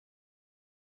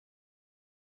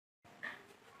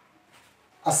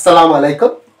Assalamu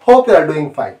alaikum. Hope you are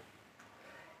doing fine.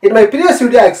 In my previous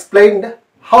video, I explained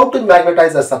how to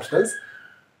magnetize a substance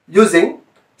using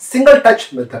single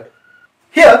touch method.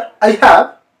 Here I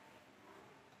have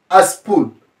a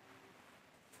spoon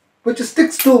which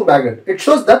sticks to magnet. It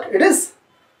shows that it is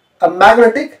a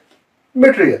magnetic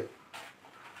material.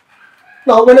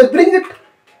 Now when I bring it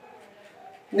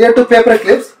near to paper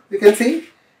clips, you can see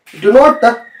it do not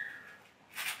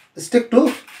stick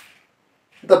to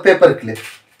the paper clip.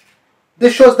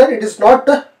 This shows that it is not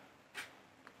a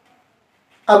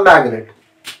magnet.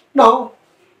 Now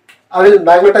I will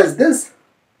magnetize this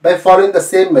by following the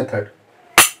same method.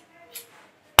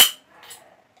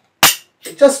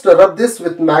 Just rub this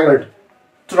with magnet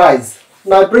thrice.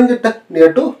 Now bring it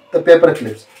near to the paper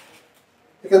clips.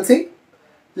 You can see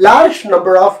large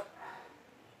number of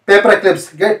paper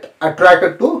clips get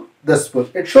attracted to the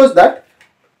spoon. It shows that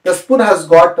the spoon has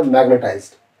got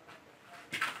magnetized.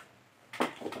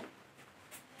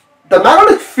 The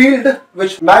magnetic field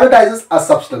which magnetizes a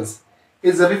substance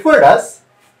is referred as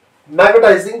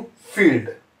magnetizing field.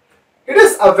 It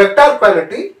is a vector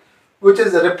quantity which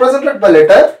is represented by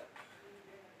letter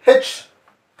H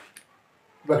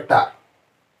vector,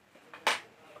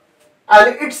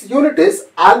 and its unit is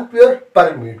ampere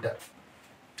per meter.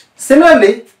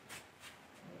 Similarly,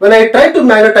 when I try to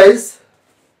magnetize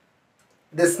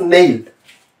this nail,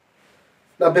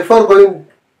 now before going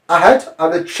ahead, I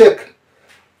will check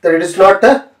that it is not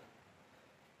a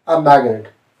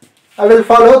magnet. I will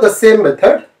follow the same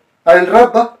method. I will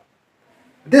rub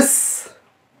this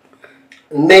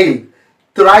nail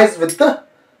thrice with the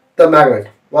magnet.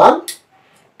 1,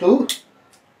 2,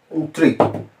 and 3.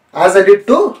 As I did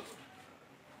to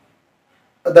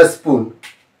the spoon.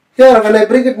 Here when I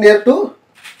bring it near to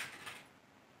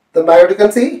the magnet, you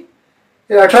can see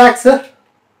it attracts the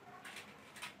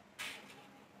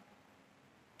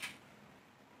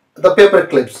paper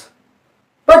clips.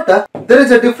 But there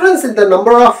is a difference in the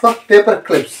number of paper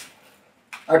clips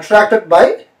attracted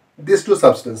by these two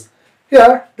substances.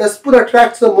 Here the spoon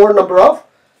attracts a more number of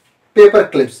paper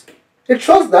clips. It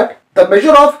shows that the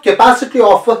measure of capacity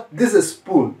of this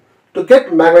spoon to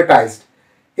get magnetized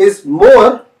is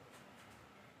more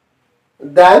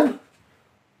than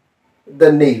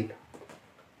the nail.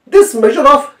 This measure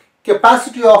of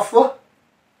capacity of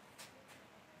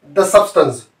the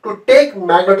substance to take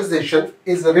magnetization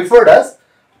is referred as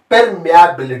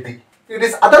permeability. It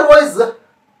is otherwise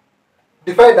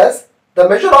defined as the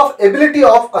measure of ability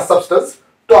of a substance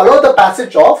to allow the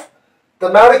passage of the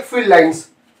magnetic field lines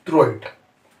through it.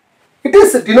 It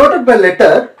is denoted by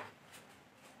letter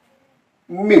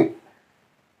mu.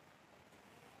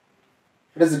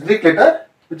 It is a Greek letter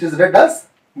which is read as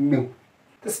mu.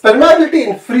 This permeability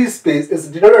in free space is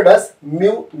denoted as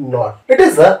mu naught. It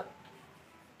is a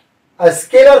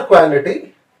scalar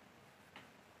quantity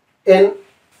in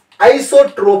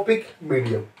isotropic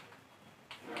medium,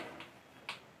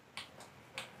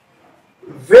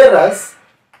 whereas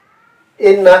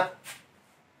in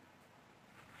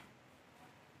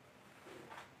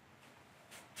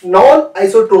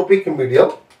non-isotropic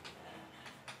medium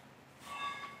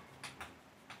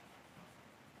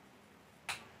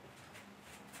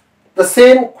the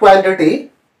same quantity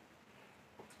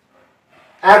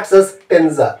acts as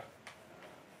tensor.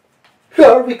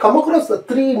 Here we come across the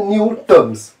three new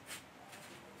terms: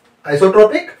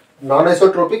 isotropic,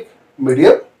 non-isotropic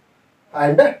medium,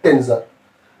 and a tensor.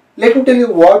 Let me tell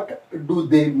you what do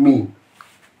they mean.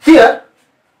 Here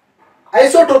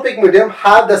isotropic medium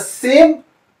have the same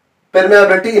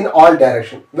permeability in all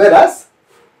directions, whereas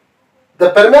the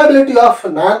permeability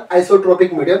of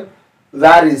non-isotropic medium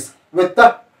varies with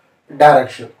the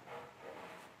direction.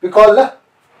 We call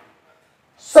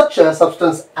such a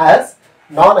substance as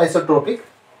non-isotropic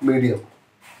medium.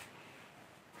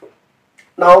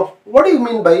 Now, what do you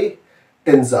mean by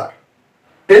tensor?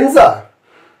 Tensor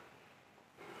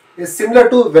is similar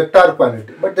to vector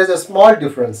quantity, but there is a small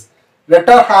difference.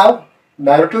 Vector have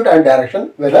magnitude and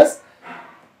direction, whereas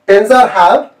tensor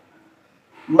have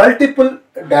multiple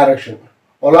direction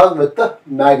along with the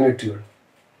magnitude.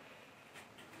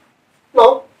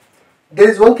 Now, there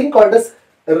is one thing called as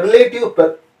relative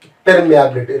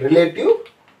permeability. Relative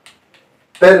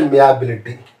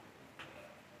permeability.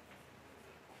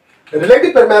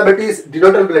 Relative permeability is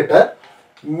denoted by letter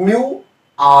mu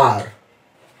r.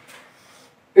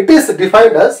 It is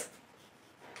defined as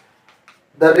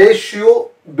the ratio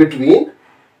between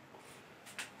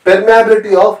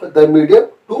permeability of the medium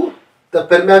to the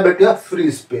permeability of free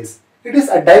space. It is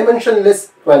a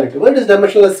dimensionless quantity. What is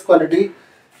dimensionless quantity?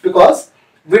 Because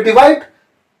we divide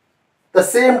the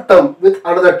same term with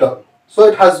another term. So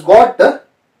it has got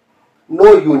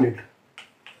no unit.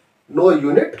 no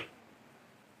unit,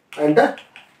 and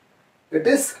it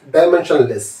is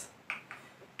dimensionless.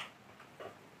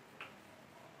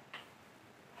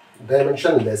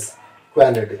 Dimensionless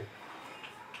quantity.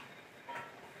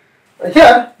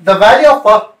 Here the value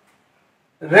of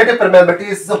relative permeability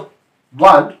is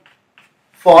 1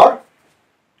 for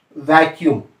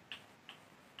vacuum.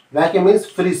 Vacuum means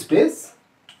free space.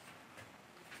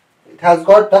 It has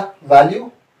got the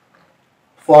value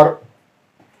for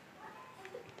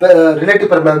relative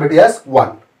permeability as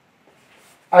 1.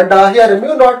 And here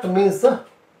mu naught means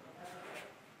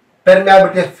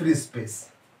permeability of free space.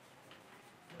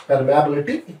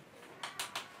 Permeability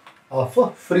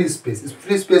of free space.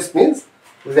 Free space means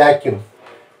vacuum.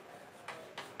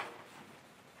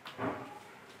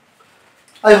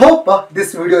 I hope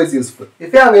this video is useful.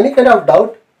 If you have any kind of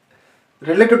doubt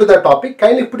related to the topic,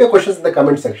 kindly put your questions in the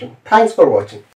comment section. Thanks for watching.